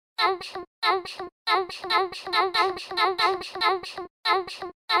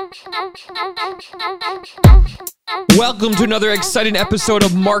Welcome to another exciting episode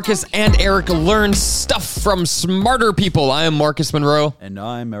of Marcus and Eric Learn Stuff from Smarter People. I am Marcus Monroe. And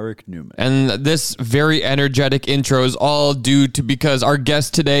I'm Eric Newman. And this very energetic intro is all due to because our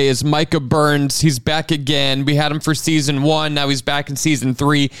guest today is Micah Burns. He's back again. We had him for season 1. Now he's back in season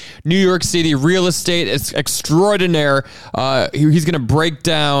 3. New York City real estate is extraordinaire. He's going to break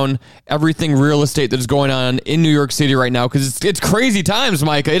down everything real estate that's going on in New York City right now because it's crazy times,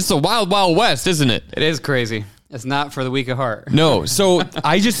 Micah. It's the wild, wild west, isn't it? It is crazy. It's not for the weak of heart. No. So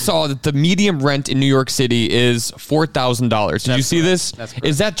I just saw that the median rent in New York City is $4,000. Did you see this? That's correct.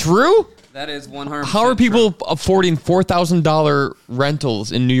 Is that true? That is 100%. How are people affording $4,000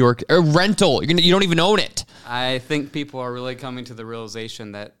 rentals in New York? Rental. You don't even own it. I think people are really coming to the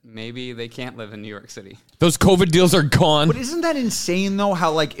realization that maybe they can't live in New York City. Those COVID deals are gone. But isn't that insane though?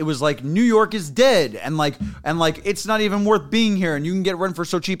 How like it was like New York is dead and like it's not even worth being here and you can get rent for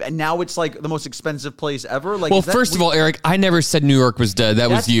so cheap and now it's like the most expensive place ever. Like, well, first of all, Eric, I never said New York was dead. That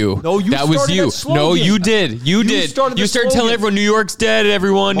was you. No, you that was started you. that slogan. No, you did. You did. started the You started slogan. telling everyone New York's dead.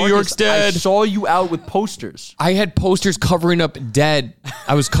 Everyone, Marcus, New York's dead. I saw you out with posters. I had posters covering up dead.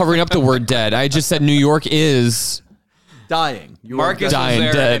 I was covering up the word dead. I just said New York is Dying. You Marcus was dying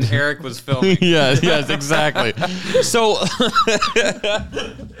there dead. and Eric was filming. yes, exactly. So,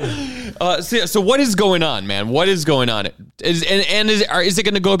 so what is going on, man? What is going on? Is it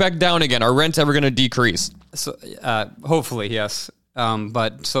going to go back down again? Are rents ever going to decrease? So, hopefully, yes.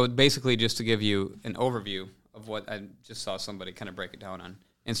 But so basically, just to give you an overview of what I just saw somebody kind of break it down on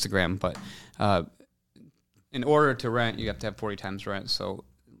Instagram. But in order to rent, you have to have 40 times rent. So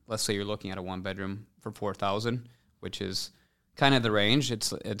let's say you're looking at a one bedroom for $4,000, which is kind of the range.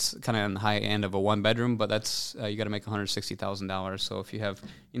 It's kind of on the high end of a one bedroom, but that's you got to make $160,000. So if you have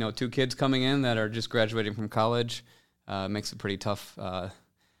 2 kids coming in that are just graduating from college, it makes it pretty tough to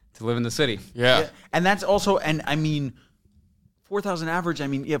live in the city. Yeah. And that's also, and I mean, 4,000 average. I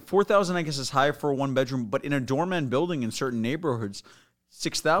mean, yeah, 4,000 I guess is high for a one bedroom, but in a doorman building in certain neighborhoods,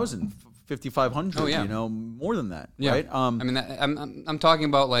 6,000, 5,500. Oh, yeah. More than that. Yeah. Right. I mean, I'm talking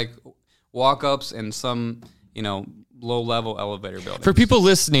about like walk-ups and some low-level elevator buildings. For people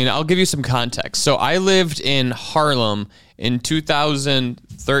listening, I'll give you some context. So I lived in Harlem in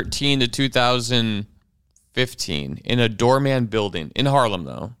 2013 to 2015 in a doorman building in Harlem,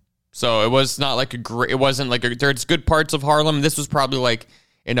 though. So it was not like it wasn't like there's good parts of Harlem. This was probably like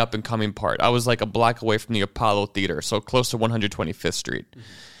an up-and-coming part. I was like a block away from the Apollo Theater, so close to 125th Street. Mm-hmm.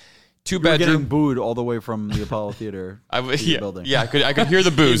 2-bedroom. Getting booed all the way from the Apollo Theater building. Yeah, I could hear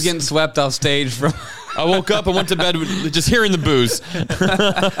the He booze. was getting swept off stage from... I woke up and went to bed just hearing the booze.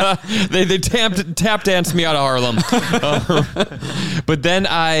 they tap danced me out of Harlem. But then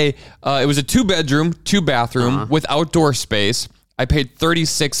it was a 2-bedroom, 2-bathroom with outdoor space. I paid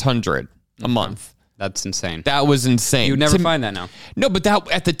 $3,600 a month. That's insane. That was insane. You would never find that now. No, but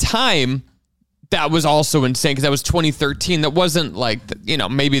that at the time, that was also insane because that was 2013. That wasn't like,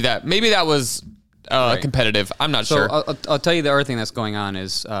 maybe that was Right. competitive. I'm not So sure. I'll tell you the other thing that's going on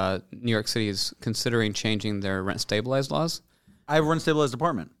is New York City is considering changing their rent stabilized laws. I have a rent stabilized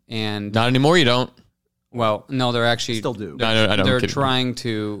apartment. And Not anymore, you don't. well, no, they're actually Still do. No, I know, I'm They're kidding. trying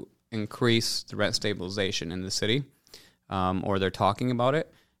to increase the rent stabilization in the city, or they're talking about it,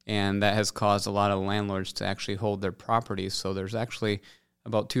 and that has caused a lot of landlords to actually hold their properties. So there's actually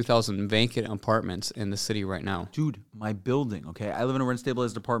about 2,000 vacant apartments in the city right now. Dude, my building, okay? I live in a rent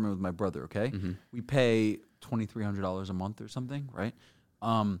stabilized apartment with my brother, okay? Mm-hmm. We pay $2,300 a month or something, right?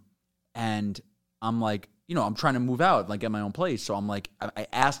 And I'm like, I'm trying to move out, like get my own place. So I'm like, I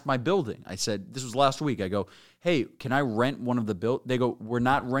asked my building. I said, this was last week. I go, hey, can I rent one of the They go, we're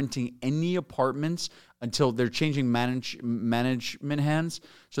not renting any apartments until they're changing management hands.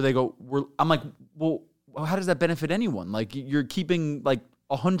 So they go, I'm like, well, how does that benefit anyone? Like you're keeping like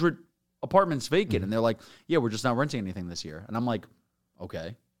 100 apartments vacant. And they're like, yeah, we're just not renting anything this year. And I'm like,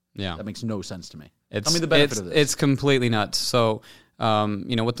 okay. Yeah. That makes no sense to me. It's, Tell me the benefit of this. It's completely nuts. So,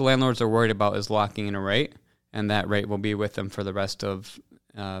 what the landlords are worried about is locking in a rate, and that rate will be with them for the rest of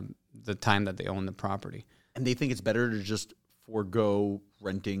the time that they own the property. And they think it's better to just forego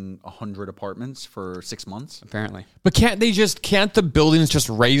renting 100 apartments for 6 months? Apparently. But can't the buildings just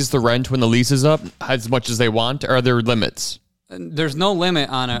raise the rent when the lease is up as much as they want? Or are there limits? There's no limit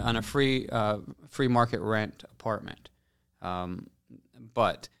on a free market rent apartment.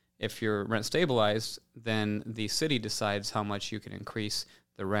 But if you're rent stabilized, then the city decides how much you can increase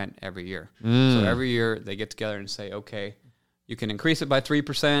the rent every year. So every year they get together and say, okay, you can increase it by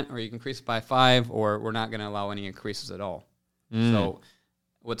 3% or you can increase it by 5%, or we're not going to allow any increases at all. So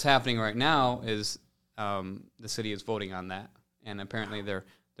what's happening right now is the city is voting on that, and apparently they're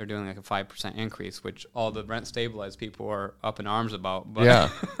doing like a 5% increase, which all the rent stabilized people are up in arms about.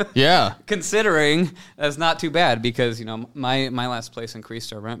 But yeah. considering that's not too bad because my last place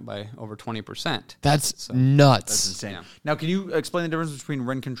increased our rent by over 20%. That's nuts. That's insane. Yeah. Now, can you explain the difference between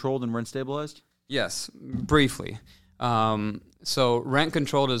rent controlled and rent stabilized? Yes, briefly. So rent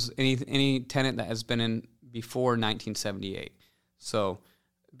controlled is any tenant that has been in before 1978. So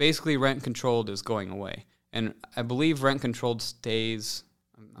basically, rent controlled is going away, and I believe rent controlled stays.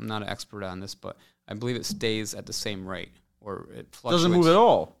 I'm not an expert on this, but I believe it stays at the same rate, or it fluctuates. Doesn't move at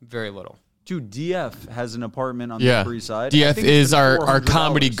all. Very little. Dude, DF has an apartment on the Upper East Side. DF is our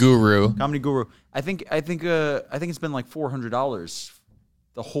comedy guru. Comedy guru. I think it's been like $400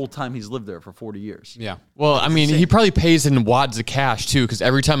 the whole time he's lived there for 40 years. Yeah. Well, I mean, he probably pays in wads of cash too, because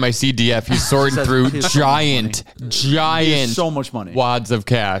every time I see DF, he's sorting through giant so much money. wads of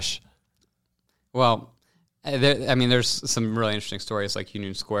cash. Well, there's some really interesting stories. Like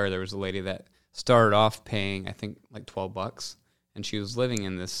Union Square, there was a lady that started off paying, I think, like $12, and she was living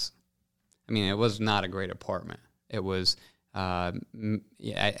in this. I mean, it was not a great apartment. It was, I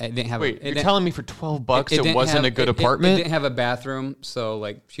didn't have. Wait, you're telling me for $12 it wasn't a good apartment? It didn't have a bathroom, so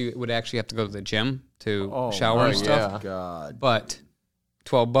like she would actually have to go to the gym to shower and stuff. Yeah. God. But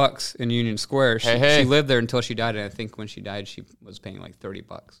 $12 in Union Square. She lived there until she died, and I think when she died, she was paying like $30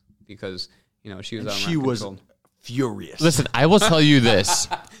 because. She was. She was furious. Listen, I will tell you this.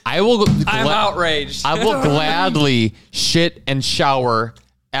 I'm outraged. I will gladly shit and shower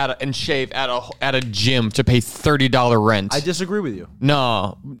and shave at a gym to pay $30 rent. I disagree with you.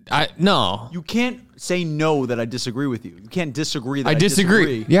 No. You can't say no that I disagree with you. You can't disagree that I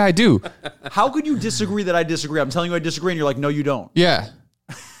disagree. Yeah, I do. How could you disagree that I disagree? I'm telling you I disagree, and you're like, no, you don't. Yeah.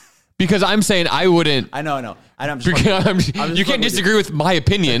 Because I'm saying I wouldn't. I know. I'm just you can't disagree with my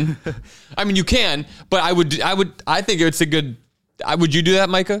opinion. I mean, you can, but I think it's a good. Would you do that,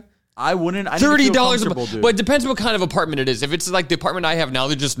 Micah? I wouldn't. $30 a month. But it depends what kind of apartment it is. If it's like the apartment I have now,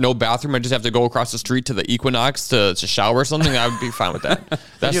 there's just no bathroom. I just have to go across the street to the Equinox to shower or something. I would be fine with that.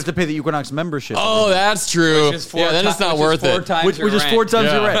 You have to pay the Equinox membership. Oh, that's true. Then it's not worth it. Which is 4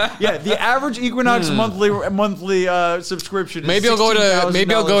 times your rent. Yeah, the average Equinox monthly subscription. Maybe I'll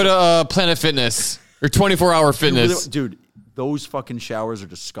go to Planet Fitness or 24-hour fitness. Dude, those fucking showers are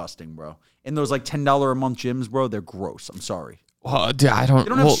disgusting, bro. And those like $10 a month gyms, bro, they're gross. I'm sorry. Dude, I don't. They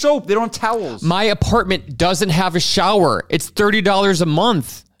don't have soap. They don't have towels. My apartment doesn't have a shower. It's $30 a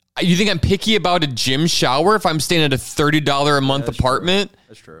month. You think I'm picky about a gym shower if I'm staying at a $30 a month apartment?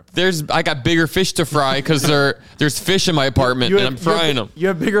 True. That's true. I got bigger fish to fry because there's fish in my apartment and I'm frying them. You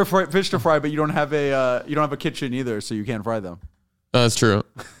have bigger fish to fry, but you don't have a kitchen either, so you can't fry them. That's true.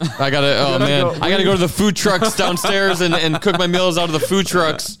 I gotta go to the food trucks downstairs and cook my meals out of the food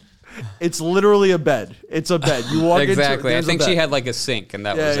trucks. It's literally a bed. It's a bed. You walk exactly. into it. I think she had like a sink, and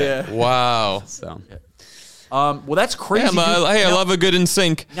that was it. Wow. So, well, that's crazy. I love a good in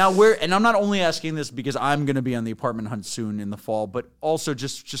sync. Now, and I'm not only asking this because I'm going to be on the apartment hunt soon in the fall, but also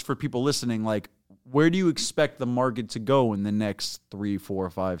just for people listening, like, where do you expect the market to go in the next 3, 4,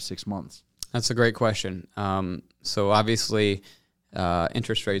 5, 6 months? That's a great question. So obviously,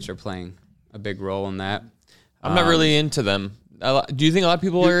 interest rates are playing a big role in that. I'm not really into them. Do you think a lot of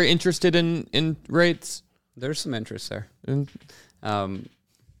people are interested in rates? There's some interest there.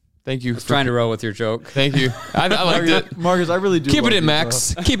 Thank you. I was trying to roll with your joke. Thank you. I liked it. Marcus, I really do. Keep it in,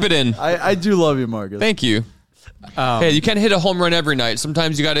 Max. Keep it in. I do love you, Marcus. Thank you. Hey, you can't hit a home run every night.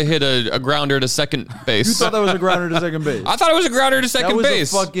 Sometimes you got to hit a grounder to second base. You thought that was a grounder to second base. I thought it was a grounder to second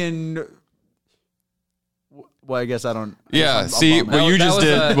base. That was a fucking... Well, I guess I don't... Yeah, see, what you just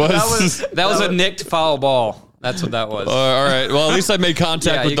did was... That was a nicked foul ball. That's what that was. All right. Well, at least I made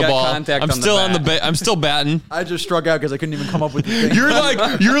contact with the ball. I'm still on the I'm still batting. I just struck out because I couldn't even come up with the thing.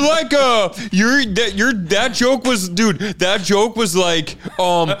 That joke was, dude. That joke was like,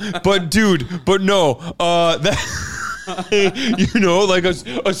 but no, like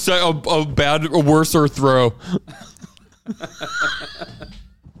a worser throw.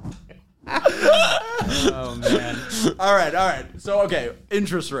 Oh man. All right. So okay,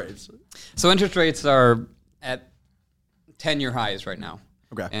 interest rates. So interest rates are at 10-year highs right now.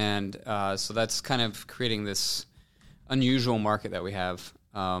 Okay. And so that's kind of creating this unusual market that we have.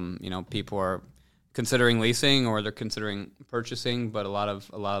 People are considering leasing or they're considering purchasing, but a lot of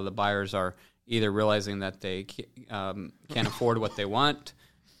the buyers are either realizing that they can't afford what they want.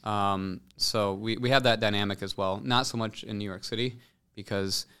 So we have that dynamic as well. Not so much in New York City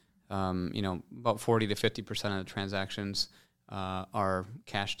because about 40 to 50% of the transactions are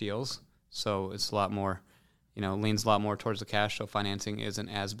cash deals. So it's a lot more leans a lot more towards the cash, so financing isn't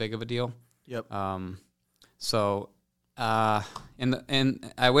as big of a deal. Yep. And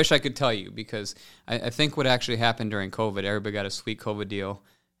I wish I could tell you, because I think what actually happened during COVID, everybody got a sweet COVID deal,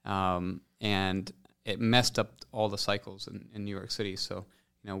 and it messed up all the cycles in New York City. So,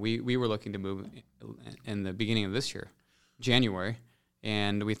 we were looking to move in the beginning of this year, January,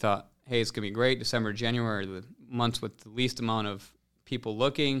 and we thought, hey, it's going to be great. December, January, the months with the least amount of people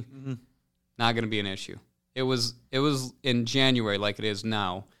looking, not going to be an issue. It was in January, like it is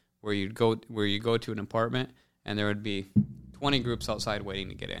now, where you go to an apartment and there would be 20 groups outside waiting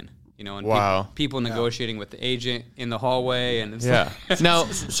to get in. And Wow. people negotiating with the agent in the hallway, and it's Yeah. Now,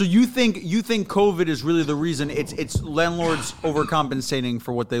 So you think COVID is really the reason? It's landlords overcompensating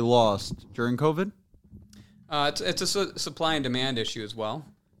for what they lost during COVID? it's a supply and demand issue as well.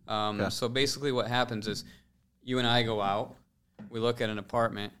 So basically, what happens is you and I go out, we look at an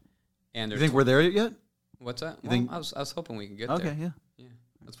apartment, and You there's think we're there yet? what's that? think- I was hoping we could get Okay, there. yeah. Yeah,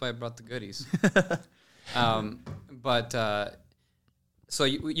 that's why I brought the goodies. So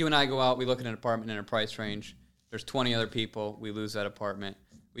you and I go out, we look at an apartment in a price range. There's 20 other people. We lose that apartment.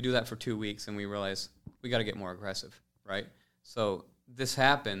 We do that for 2 weeks, and we realize we got to get more aggressive, right? So this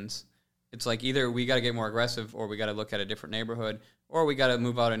happens. It's like either we got to get more aggressive, or we got to look at a different neighborhood, or we got to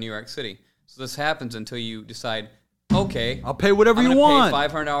move out of New York City. So this happens until you decide, okay, I'll pay whatever I'm you gonna want. pay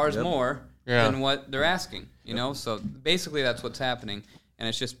 $500 more Yeah. than what they're asking. So basically that's what's happening, and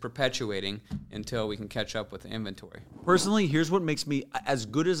it's just perpetuating until we can catch up with the inventory. Personally, here's what makes me, as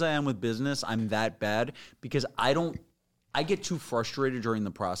good as I am with business, I'm that bad because I get too frustrated during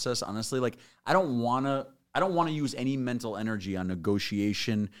the process. Honestly, like I don't want to use any mental energy on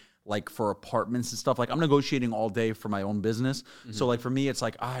negotiation, like for apartments and stuff. Like I'm negotiating all day for my own business. So like for me, it's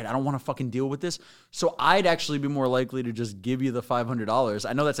like, all right, I don't want to fucking deal with this. So I'd actually be more likely to just give you the $500.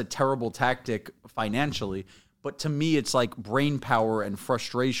 I know that's a terrible tactic financially, but to me, it's like brain power and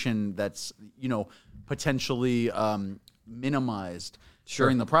frustration that's, potentially minimized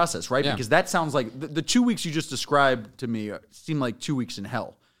during the process, right? Yeah. Because that sounds like the 2 weeks you just described to me seem like 2 weeks in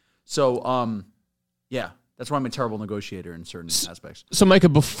hell. So, yeah, that's why I'm a terrible negotiator in certain aspects. so Micah,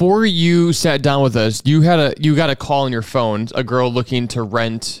 before you sat down with us, you got a call on your phone, a girl looking to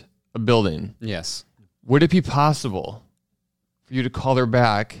rent a building. Yes. Would it be possible for you to call her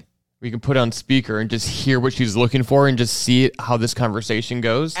back? We can put it on speaker and just hear what she's looking for and just see how this conversation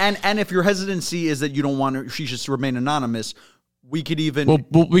goes. And if your hesitancy is that you don't want her, she should remain anonymous, we could even... Well,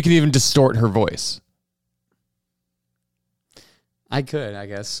 we could even distort her voice. I could, I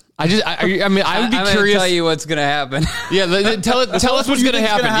guess. I would be I'm curious. gonna tell you what's gonna happen. Yeah, tell us what's what you going to think's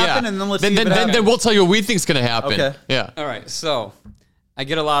happen. gonna happen, Yeah, and then let's see if it then happens. we'll tell you what we think's going to happen. Okay. Yeah. All right, so I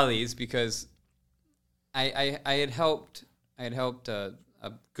get a lot of these because I had helped a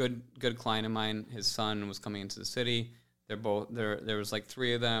good client of mine. His son was coming into the city. They're both there. There was like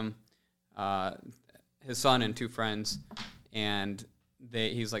three of them, his son and two friends, and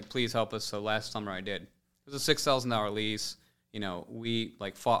he's like, please help us. So last summer I did. It was a $6,000 lease. We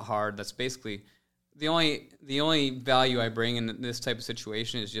like fought hard. That's basically the only value I bring in this type of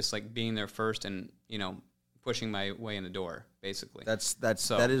situation is just like being there first and pushing my way in the door. Basically, That's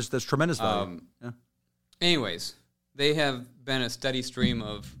tremendous value. Yeah. Anyways, they have been a steady stream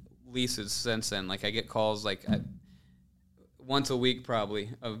of leases since then. Like I get calls like once a week probably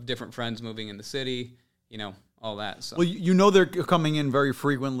of different friends moving in the city, all that. So Well, they're coming in very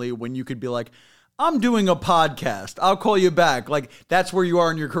frequently when you could be like, I'm doing a podcast. I'll call you back. Like that's where you are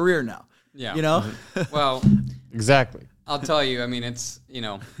in your career now. yeah. Well, Exactly. I'll tell you, I mean, it's,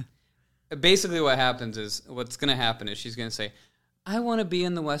 basically what's going to happen is she's going to say, I want to be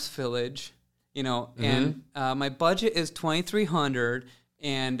in the West Village, and my budget is $2,300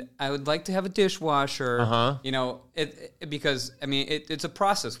 and I would like to have a dishwasher, because I mean, it's a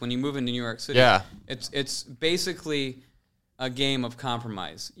process when you move into New York City. Yeah. It's basically a game of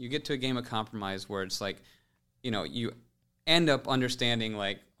compromise. You get to a game of compromise where it's like, you end up understanding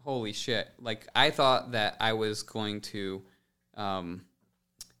like, holy shit. Like I thought that I was going to,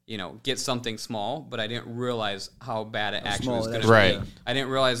 get something small, but I didn't realize how bad it actually was going to Right. be. I didn't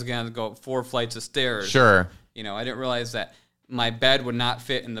realize I was going to go 4 flights of stairs. Sure. I didn't realize that my bed would not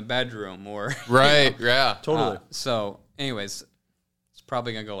fit in the bedroom or. Right. Yeah. Totally. So anyways, it's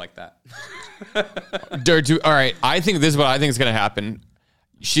probably going to go like that. All right. I think this is what I think is going to happen.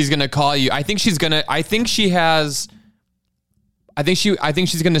 She's going to call you. I think she's going to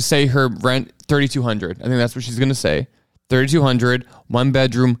say her rent $3,200. I think that's what she's going to say. $3,200, 1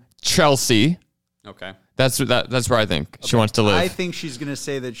 bedroom, Chelsea. Okay. That's where I think she wants to live. I think she's going to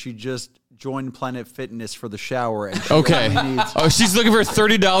say that she just join Planet Fitness for the shower. And she Okay. only needs- Oh, she's looking for a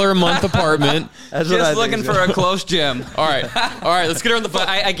 $30 a month apartment. That's what I Just think looking is for a close gym. All right. Let's get her on the phone. But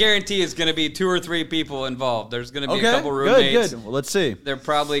I guarantee it's going to be 2 or 3 people involved. There's going to be Okay, a couple roommates. good. Well, let's see. They're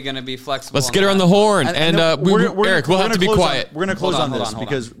probably going to be flexible. Let's get her on the horn. And, then Eric, we'll have to be quiet. We're gonna close Hold on on, this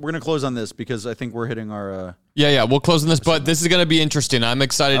because we're gonna close on this because I think we're hitting our. Yeah, we'll close on this, but this is going to be interesting. I'm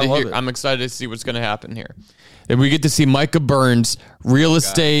excited I to love hear. it. I'm excited to see what's going to happen here. And we get to see Micah Burns, real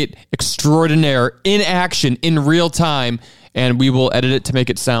estate extraordinaire, in action, in real time, and we will edit it to make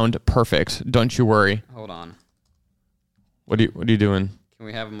it sound perfect. Don't you worry. Hold on. What are you doing? Can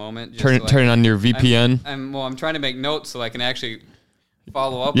we have a moment? Just Turning on your VPN. I'm trying to make notes so I can actually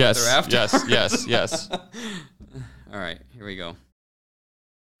follow up Yes, with her after. yes. All right, here we go.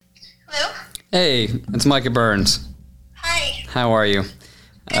 Hello? Hey, it's Micah Burns. Hi. How are you?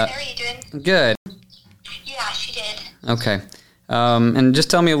 Good. How are you doing? Good. Yeah, she did. Okay. And just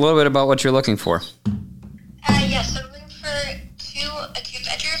tell me a little bit about what you're looking for. Yes, I'm looking for a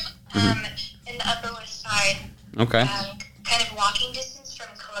two-bedroom in the Upper West Side. Okay. Kind of walking distance from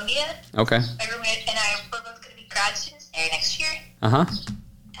Columbia. Okay. My roommate and I we're both going to be grad students there next year. Uh-huh.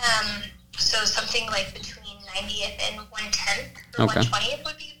 So something like between 90th and 110th or Okay. 120th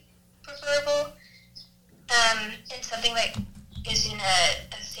would be preferable. And something that is in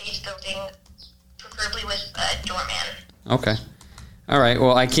a safe building, preferably with a doorman. Okay. All right.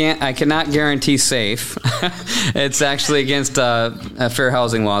 Well, I cannot guarantee safe. It's actually against fair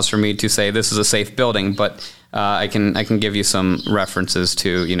housing laws for me to say this is a safe building, but I can give you some references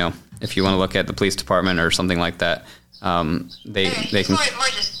to, if you want to look at the police department or something like that. They can. More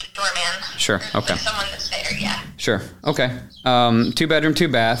just a doorman. Sure, Or, okay. Like someone that's there, yeah. Sure. Okay. 2-bedroom,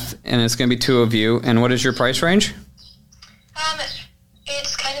 2-bath, and it's going to be 2 of you. And what is your price range?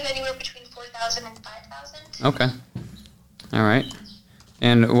 It's kind of anywhere between 4,000 and 5,000. Okay. All right.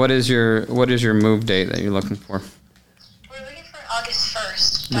 And what is your move date that you're looking for? We're looking for August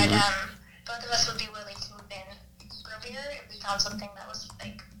 1st, but both of us would be willing to move in earlier if we found something that was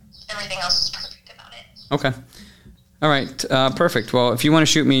like everything else was perfect about it. Okay. All right. Perfect. Well, if you want to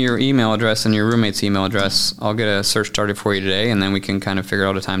shoot me your email address and your roommate's email address, I'll get a search started for you today, and then we can kind of figure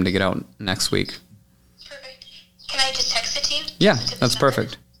out a time to get out next week. Perfect. Can I just text it to you? Yeah, To this that's number?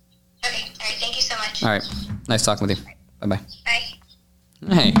 perfect. Okay. All right. Thank you so much. All right. Nice talking with you. Bye-bye. Bye.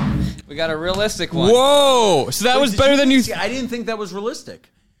 Hey, we got a realistic one. Whoa! So that was better than you. See, I didn't think that was realistic.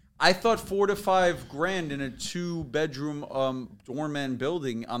 I thought $4,000 to $5,000 in a 2-bedroom doorman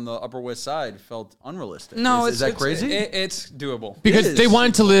building on the Upper West Side felt unrealistic. No, is that crazy? It's doable. Because It they is.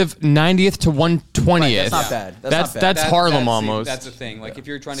 wanted to live 90th to 120th. Right, that's not bad. That's not bad. That's Harlem the- almost. That's the thing. Like if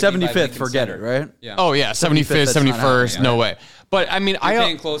you're trying to be by 75th, Lincoln forget Center. it, right? Yeah. Oh yeah, 75th, that's not 71st, happening, no right? way. But I mean, You're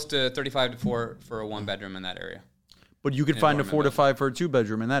paying close to 35 to 4 for a 1-bedroom in that area. But you could find a dorm 4 to 5 for a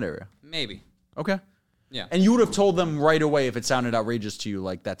 2-bedroom in that area. Maybe. Okay. Yeah. And you would have told them right away if it sounded outrageous to you,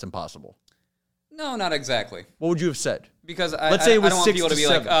 like that's impossible. No, not exactly. What would you have said? Because Let's say it was I don't want 6 people to to be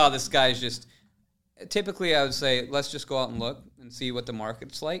 7. like, oh, this guy's just. Typically, I would say, let's just go out and look and see what the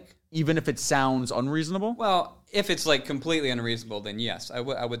market's like. Even if it sounds unreasonable? Well, if it's like completely unreasonable, then yes, I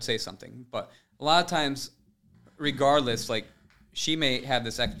would say something. But a lot of times, regardless, like she may have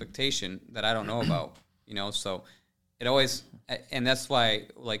this expectation that I don't know about, so it always, and that's why,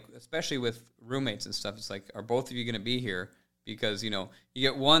 like, especially with roommates and stuff, it's like, are both of you going to be here? Because, you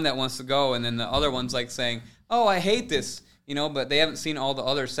get one that wants to go and then the other one's like saying, oh, I hate this, but they haven't seen all the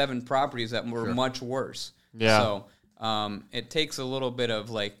other 7 properties that were much worse. Yeah. So it takes a little bit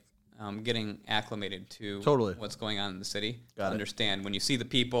of like getting acclimated to Totally. what's going on in the city. Got it. Understand when you see the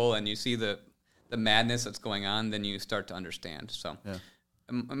people and you see the madness that's going on, then you start to understand. So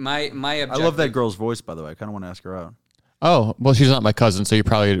my objective, I love that girl's voice, by the way. I kind of want to ask her out. Oh, well, she's not my cousin, so you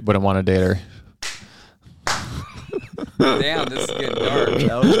probably wouldn't want to date her. Damn, this is getting dark.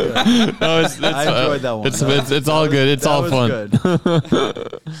 That was good. I enjoyed that one. It's all good. It's all fun.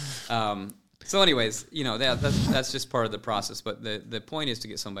 Good. So, anyways, that's just part of the process. But the point is to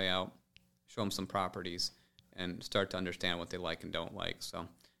get somebody out, show them some properties, and start to understand what they like and don't like. So,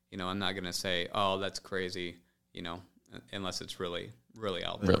 I'm not going to say, oh, that's crazy, unless it's really, really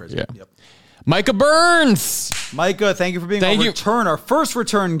out there. Yeah. Yep. Micah Burns. Micah, thank you for being Thank our you. return, our first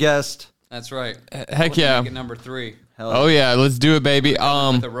return guest. That's right. Heck yeah. Make it number 3. Oh yeah, let's do it, baby. With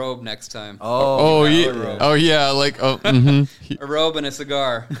a robe next time. Oh yeah. robe. Oh yeah. Like A robe and a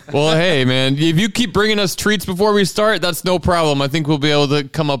cigar. Well, hey man, if you keep bringing us treats before we start, that's no problem. I think we'll be able to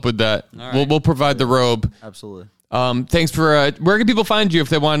come up with that. right. We'll provide the robe. Absolutely. Thanks for. Where can people find you if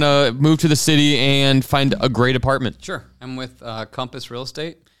they want to move to the city and find a great apartment? Sure. I'm with Compass Real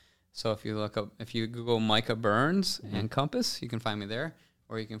Estate. So if you Google Micah Burns and Compass, you can find me there.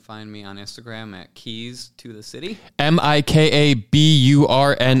 or you can find me on Instagram at Keys to the City.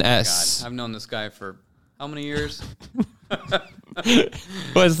 MIKABURNS. God, I've known this guy for how many years? But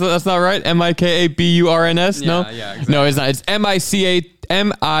that's not right. MIKABURNS. No, yeah, exactly. No, it's not. It's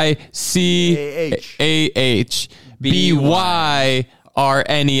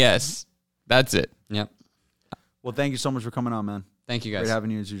MICAHBYRNES. That's it. Yep. Well, thank you so much for coming on, man. Thank you, guys. Great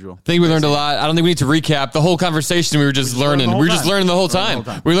having you as usual. I think we learned a lot. I don't think we need to recap the whole conversation. We were just learning. We were just learning the whole time.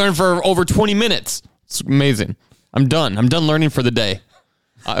 We learned for over 20 minutes. It's amazing. I'm done. I'm done learning for the day.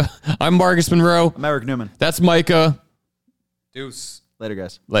 I'm Marcus Monroe. I'm Eric Newman. That's Micah. Deuce. Later,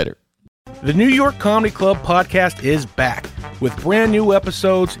 guys. Later. The New York Comedy Club podcast is back with brand new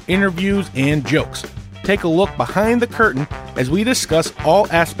episodes, interviews, and jokes. Take a look behind the curtain as we discuss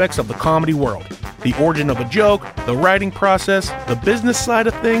all aspects of the comedy world. The origin of a joke, the writing process, the business side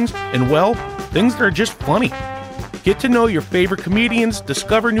of things, and well, things that are just funny. Get to know your favorite comedians,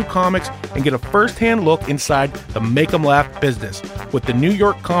 discover new comics, and get a first-hand look inside the Make 'em Laugh business with the New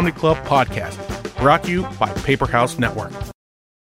York Comedy Club podcast, brought to you by Paper House Network.